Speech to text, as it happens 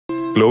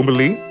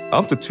Globally,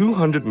 up to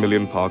 200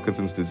 million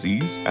Parkinson's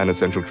disease and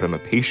essential tremor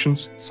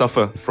patients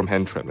suffer from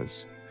hand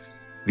tremors.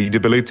 The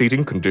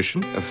debilitating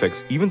condition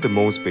affects even the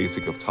most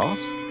basic of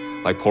tasks,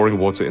 like pouring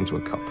water into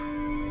a cup.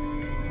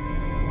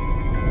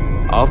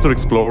 After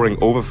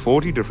exploring over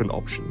 40 different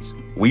options,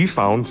 we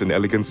found an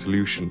elegant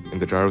solution in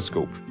the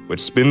gyroscope, which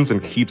spins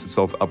and keeps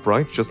itself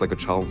upright just like a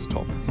child's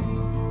top.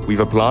 We've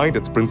applied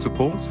its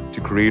principles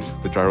to create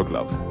the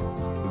GyroGlove.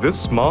 This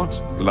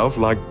smart,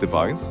 glove-like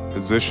device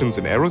positions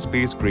an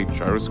aerospace-grade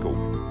gyroscope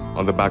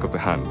on the back of the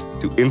hand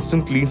to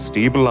instantly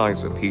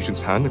stabilize a patient's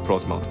hand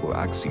across multiple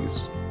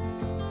axes.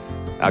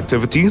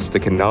 Activities that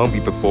can now be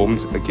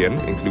performed again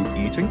include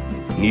eating,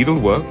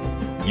 needlework,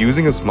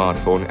 using a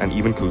smartphone, and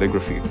even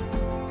calligraphy.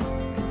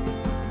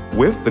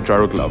 With the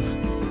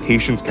GyroGlove,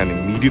 patients can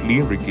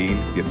immediately regain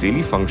their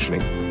daily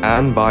functioning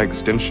and, by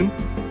extension,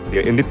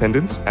 their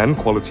independence and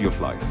quality of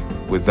life,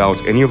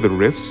 without any of the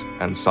risks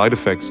and side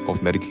effects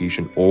of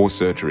medication or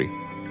surgery.